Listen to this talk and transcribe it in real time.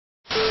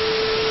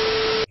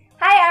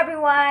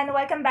everyone!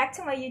 Welcome back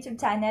to my YouTube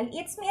channel.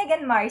 It's me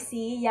again,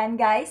 Marcy. Yan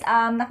guys,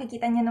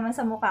 nakikita nyo naman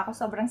sa mukha ko,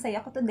 sobrang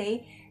saya ko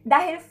today.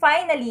 Dahil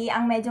finally,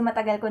 ang medyo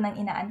matagal ko nang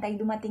inaantay,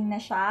 dumating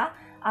na siya.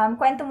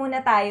 Kwento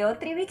muna tayo.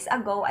 3 weeks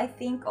ago, I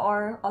think,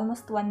 or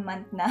almost 1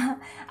 month na,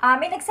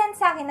 may nag-send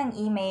sa akin ng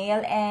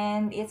email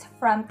and it's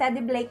from Teddy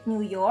Blake,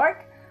 New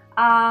York.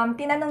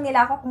 Tinanong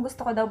nila ako kung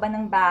gusto ko daw ba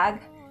ng bag.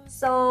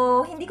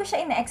 So, hindi ko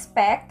siya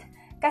ina-expect.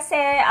 Kasi,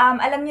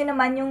 alam nyo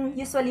naman yung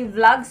usually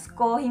vlogs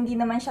ko, hindi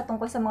naman siya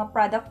tungkol sa mga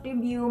product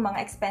review, mga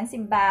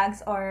expensive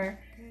bags, or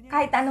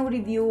kahit anong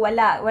review,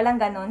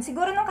 walang ganun.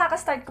 Siguro nung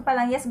kaka-start ko pa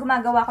lang, yes,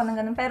 gumagawa ko ng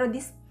ganun, pero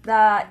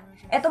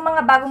etong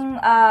mga bagong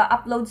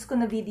uploads ko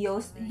na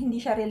videos, hindi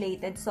siya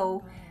related.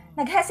 So,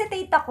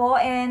 nag-hesitate ako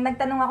and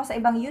nagtanong ako sa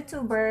ibang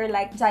YouTuber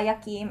like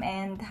Jaya Kim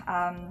and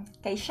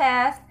kay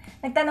Chef.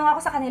 Nagtanong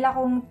ako sa kanila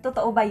kung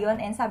totoo ba yun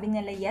and sabi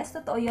nila, yes,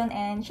 totoo yun.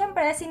 And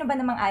syempre, sino ba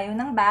namang ayaw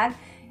ng bag?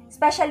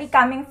 Especially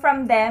coming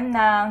from them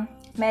na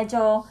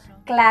medyo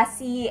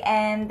classy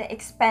and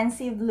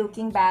expensive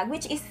looking bag,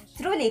 which is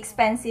truly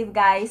expensive,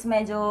 guys.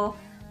 Medyo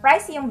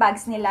pricey yung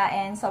bags nila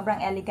and sobrang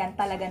elegant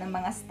talaga ng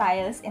mga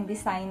styles and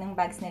design ng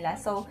bags nila.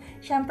 So,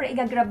 syempre,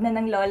 igagrab na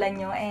ng lola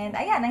nyo. And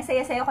ayan, ang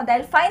saya-saya ko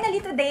dahil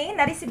finally today,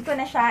 na-receive ko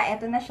na siya.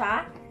 Eto na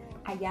siya.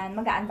 Ayan,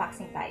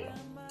 mag-unboxing tayo.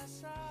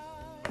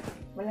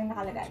 Walang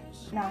nakalagay.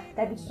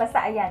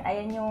 Basta ayan.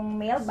 Ayan yung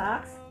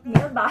mailbox.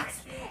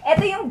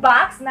 Ito yung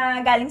box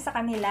na galing sa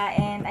kanila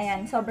and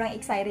ayan, sobrang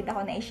excited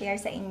ako na i-share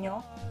sa inyo.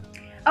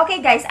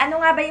 Okay guys,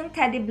 ano nga ba yung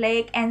Teddy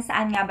Blake and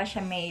saan nga ba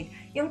siya made?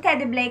 Yung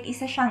Teddy Blake,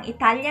 isa siyang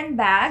Italian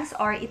bags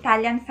or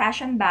Italian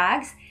fashion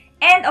bags.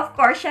 And of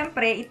course,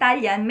 syempre,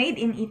 Italian,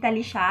 made in Italy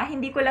siya.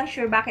 Hindi ko lang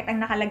sure bakit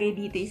ang nakalagay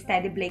dito is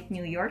Teddy Blake,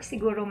 New York.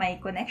 Siguro may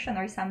connection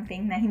or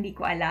something na hindi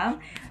ko alam.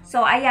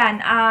 So,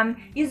 ayan,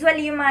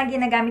 usually yung mga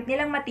ginagamit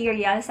nilang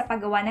material sa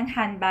paggawa ng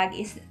handbag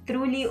is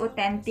truly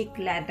authentic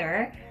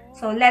leather.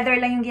 So, leather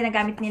lang yung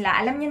ginagamit nila.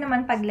 Alam niyo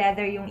naman pag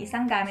leather yung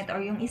isang gamit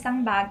or yung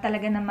isang bag,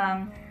 talaga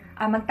namang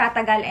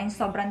magtatagal and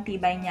sobrang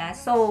tibay niya.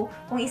 So,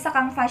 kung isa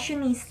kang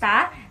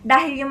fashionista,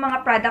 dahil yung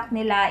mga product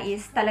nila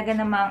is talaga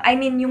namang,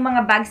 yung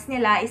mga bags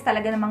nila is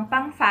talaga namang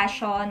pang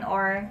fashion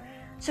or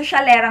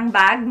socialerang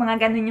bag,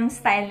 mga ganun yung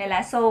style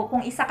nila. So,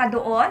 kung isa ka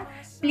doon,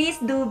 please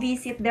do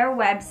visit their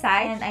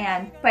website. And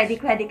ayan, pwede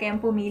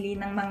kayong pumili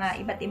ng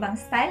mga iba't ibang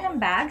style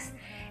ng bags.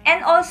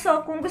 And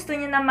also, kung gusto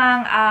niyo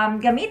namang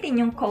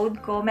gamitin yung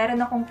code ko, meron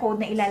akong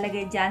code na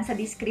ilalagay dyan sa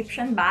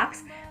description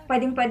box.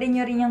 Pwede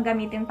nyo rin yung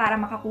gamitin para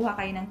makakuha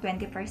kayo ng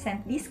 20%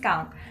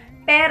 discount.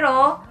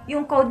 Pero,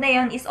 yung code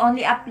na yun is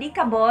only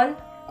applicable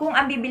kung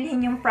ang bibilhin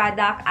yung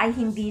product ay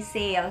hindi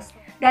sales.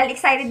 Dahil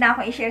excited na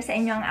ako i-share sa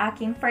inyo ang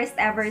aking first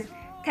ever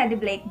Teddy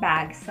Blake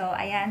bag. So,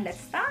 ayan,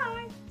 let's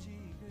start!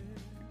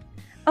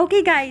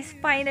 Okay guys,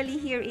 finally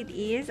here it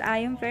is.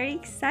 I am very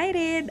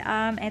excited.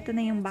 Eto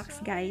na yung box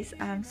guys.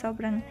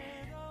 Sobrang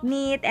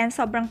neat and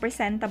sobrang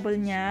presentable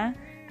niya.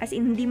 As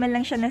in, hindi man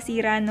lang siya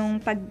nasira nung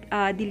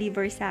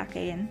pag-deliver sa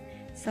akin.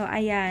 So,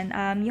 ayan.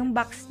 Yung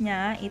box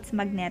niya, it's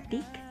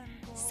magnetic.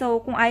 So,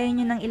 kung ayaw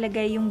nyo nang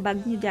ilagay yung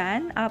bag nyo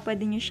dyan,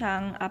 pwede nyo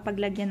siyang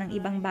paglagyan ng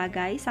ibang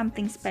bagay.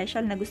 Something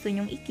special na gusto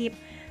nyong i-keep.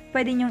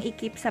 Pwede nyong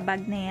i-keep sa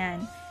bag na yan.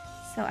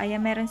 So,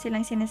 ayan, meron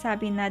silang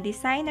sinasabi na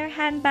designer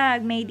handbag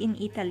made in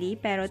Italy,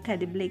 pero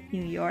Teddy Blake,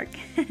 New York.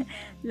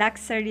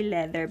 Luxury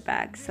leather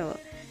bag. So,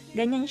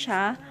 ganyan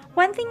siya.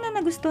 One thing na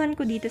nagustuhan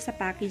ko dito sa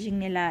packaging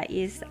nila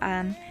is,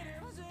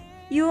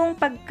 yung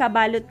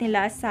pagkabalot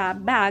nila sa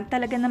bag,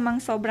 talaga namang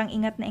sobrang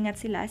ingat na ingat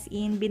sila. As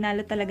in,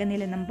 binalot talaga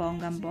nila ng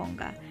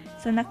bonggang-bongga.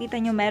 So, nakita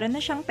nyo, meron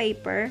na siyang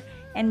paper,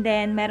 and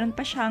then, meron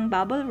pa siyang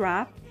bubble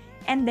wrap,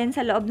 and then,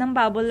 sa loob ng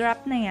bubble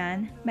wrap na yan,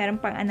 meron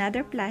pang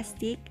another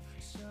plastic,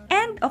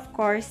 and, of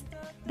course,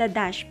 the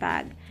dash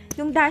bag.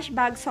 Yung dash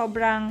bag,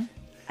 sobrang,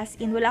 as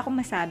in, wala akong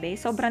masabi,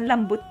 sobrang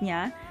lambot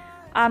niya.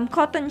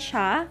 Cotton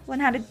siya,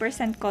 100%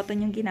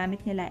 cotton yung ginamit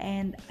nila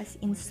and as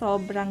in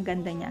sobrang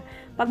ganda niya.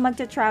 Pag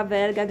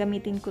magta-travel,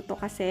 gagamitin ko to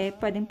kasi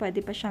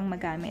pwede pa siyang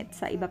magamit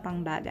sa iba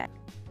pang bagay.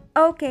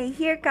 Okay,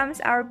 here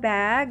comes our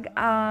bag.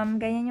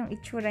 Ganyan yung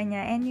itsura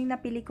niya and yung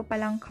napili ko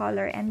palang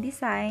color and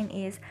design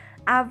is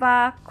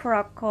Ava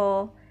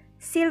Croco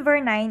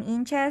Silver 9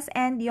 inches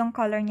and yung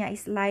color niya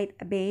is light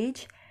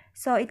beige.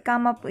 So, it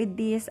come up with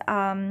this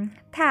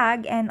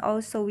tag and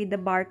also with the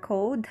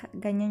barcode.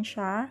 Ganyan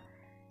siya.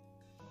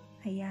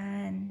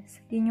 Ayan.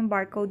 Yun yung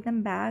barcode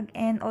ng bag.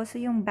 And also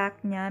yung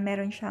back niya,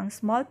 meron siyang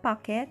small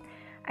pocket.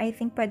 I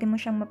think pwede mo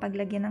siyang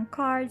mapaglagyan ng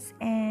cards.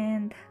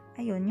 And,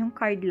 ayun, yung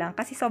card lang.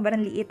 Kasi sobrang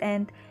liit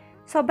and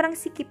sobrang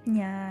sikip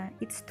niya.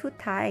 It's too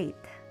tight.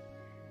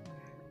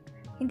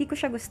 Hindi ko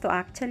siya gusto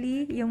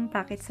actually, yung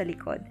pocket sa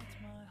likod.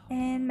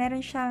 And,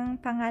 meron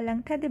siyang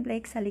pangalang Teddy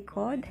Blake sa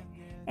likod.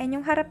 And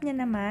yung harap niya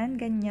naman,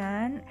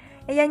 ganyan.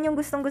 Ayan yung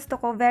gustong-gusto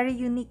ko. Very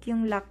unique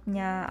yung lock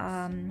niya,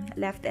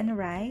 left and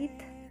right.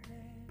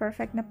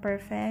 Perfect na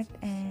perfect.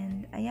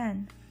 And,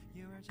 ayan.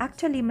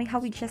 Actually, may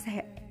hawig siya sa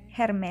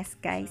Hermes,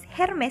 guys.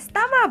 Hermes,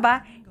 tama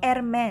ba?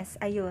 Hermes.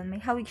 Ayun, may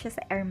hawig siya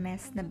sa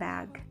Hermes na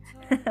bag.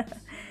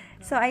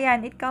 So,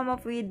 ayan, it come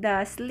up with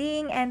the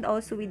sling and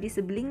also with this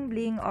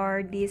bling-bling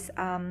or this,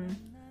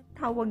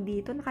 tawag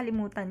dito,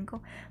 nakalimutan ko.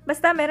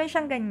 Basta, meron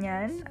siyang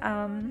ganyan,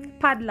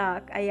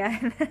 padlock,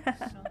 ayan.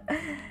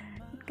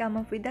 It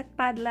come up with that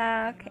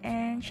padlock.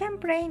 And,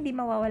 syempre, hindi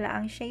mawawala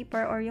ang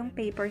shaper or yung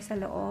paper sa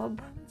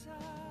loob.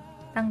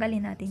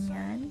 Tanggalin natin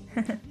yan.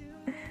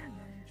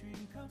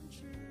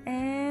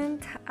 And,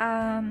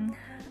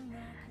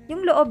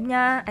 yung loob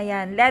niya,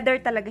 ayan,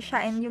 leather talaga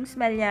siya and yung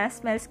smell niya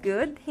smells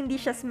good. Hindi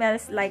siya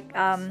smells like,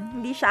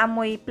 hindi siya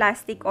amoy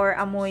plastic or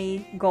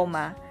amoy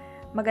goma.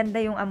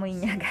 Maganda yung amoy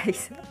niya,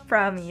 guys.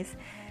 Promise.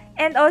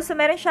 And also,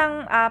 meron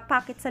siyang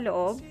pocket sa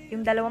loob.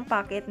 Yung dalawang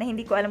pocket na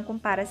hindi ko alam kung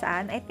para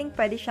saan. I think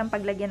pwede siyang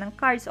paglagyan ng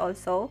cards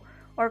also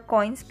or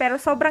coins. Pero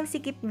sobrang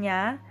sikip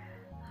niya.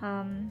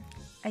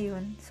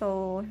 Ayun.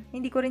 So,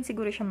 hindi ko rin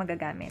siguro siya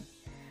magagamit.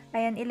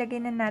 Ayan, ilagay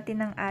na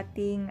natin ang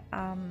ating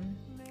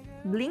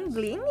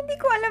bling-bling. Hindi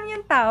ko alam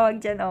yung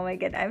tawag dyan. Oh my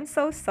God, I'm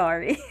so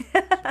sorry.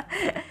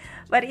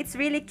 But it's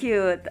really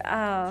cute.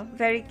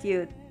 Very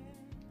cute.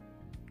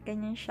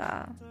 Ganyan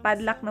siya.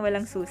 Padlock na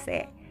walang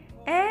susi.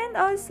 And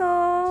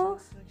also,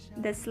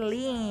 the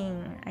sling.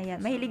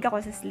 Ayan, mahilig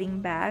ako sa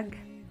sling bag.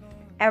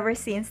 Ever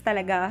since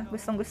talaga,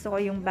 gustong-gusto ko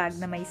yung bag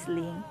na may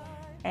sling.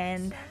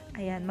 And,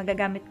 ayan,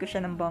 magagamit ko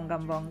siya ng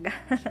bonggang-bongga.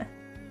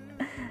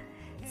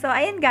 So,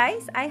 ayan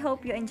guys, I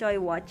hope you enjoy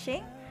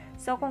watching.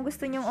 So, kung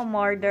gusto nyong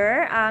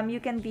umorder,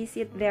 you can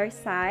visit their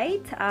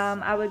site.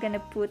 I will gonna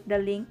put the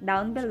link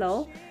down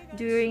below.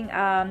 During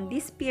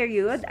this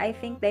period, I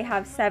think they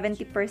have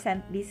 70%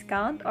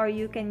 discount, or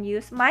you can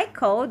use my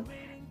code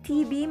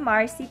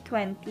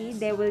TBMarcy20.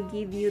 They will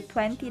give you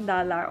 $20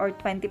 or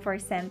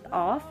 20%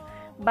 off.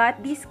 But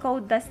this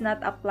code does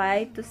not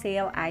apply to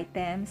sale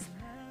items.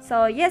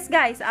 So, yes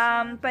guys,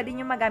 pwede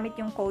nyo magamit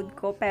yung code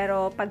ko,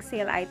 pero pag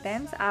sale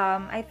items,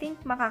 I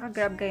think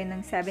makakagrab kayo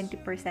ng 70%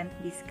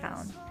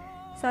 discount.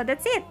 So,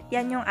 that's it.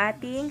 Yan yung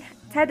ating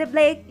Teddy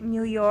Blake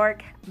New York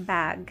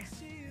bag.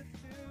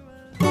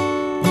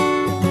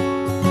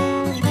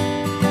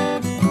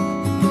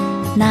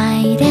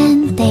 Night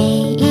and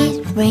day, it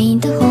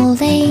rained the whole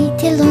day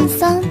till on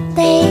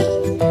Sunday.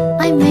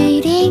 I'm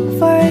waiting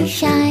for a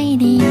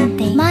shining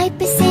day. Might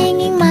be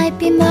singing,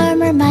 might be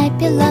murmur, might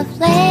be love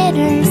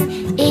letters.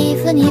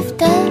 Even if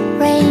the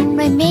rain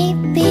may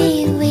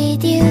be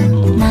with you.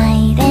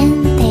 Night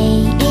and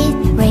day, it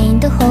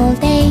rained the whole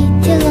day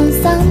till on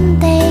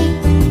Sunday.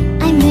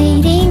 I'm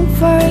waiting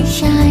for a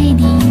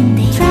shining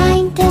day.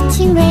 Trying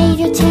touching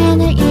radio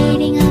channel,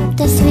 eating up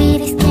the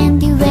sweetest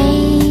candy,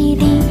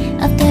 waiting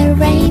of the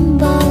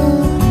rainbow.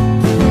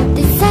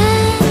 The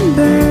sun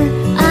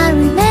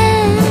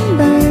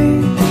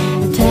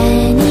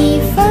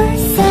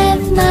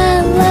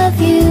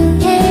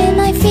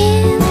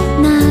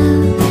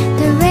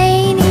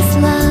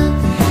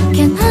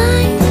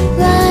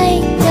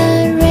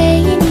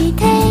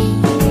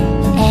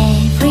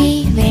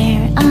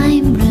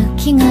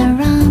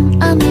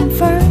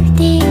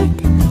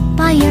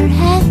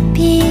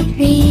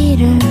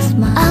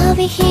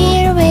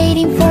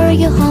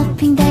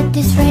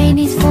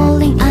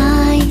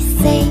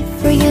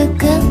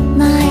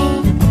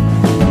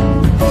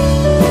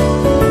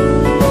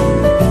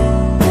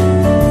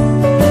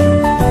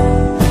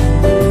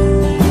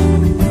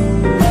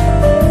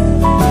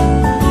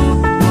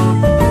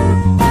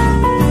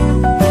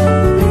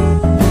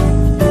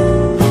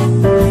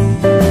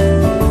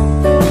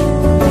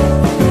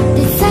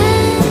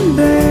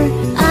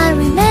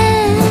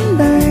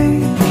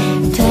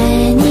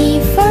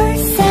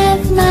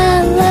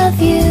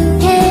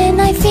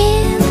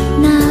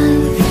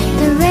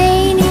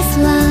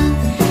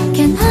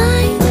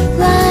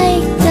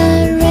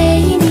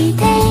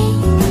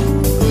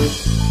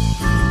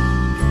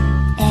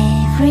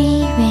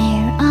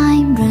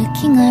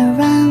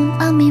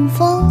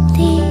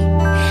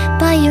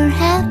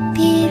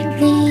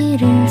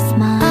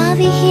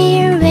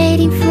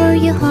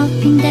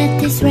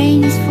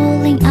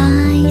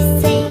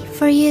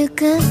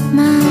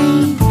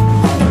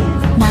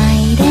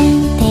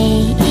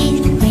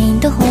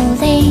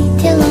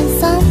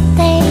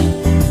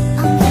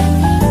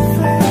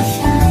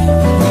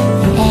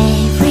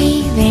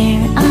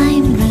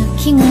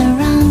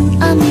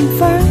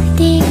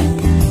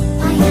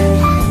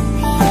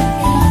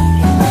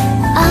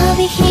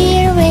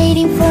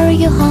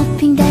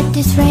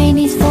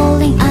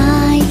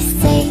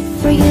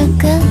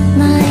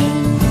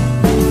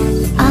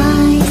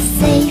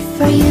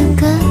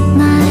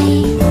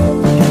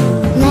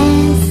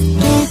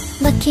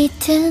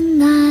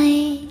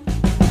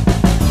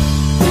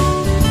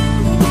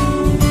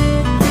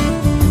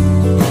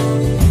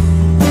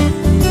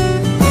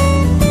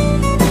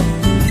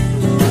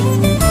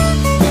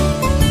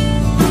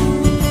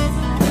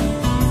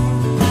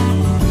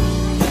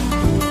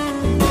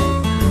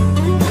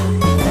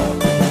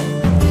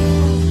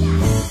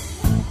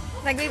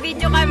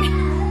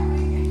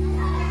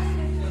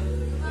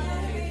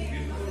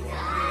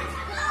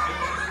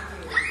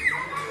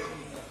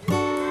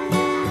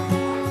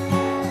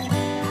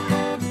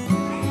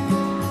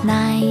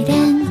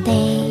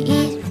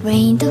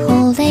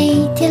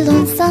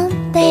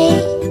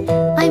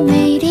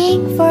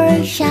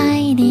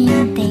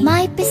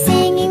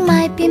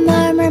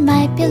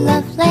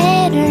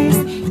letters,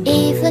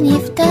 even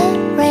if the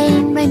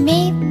rain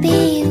may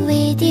be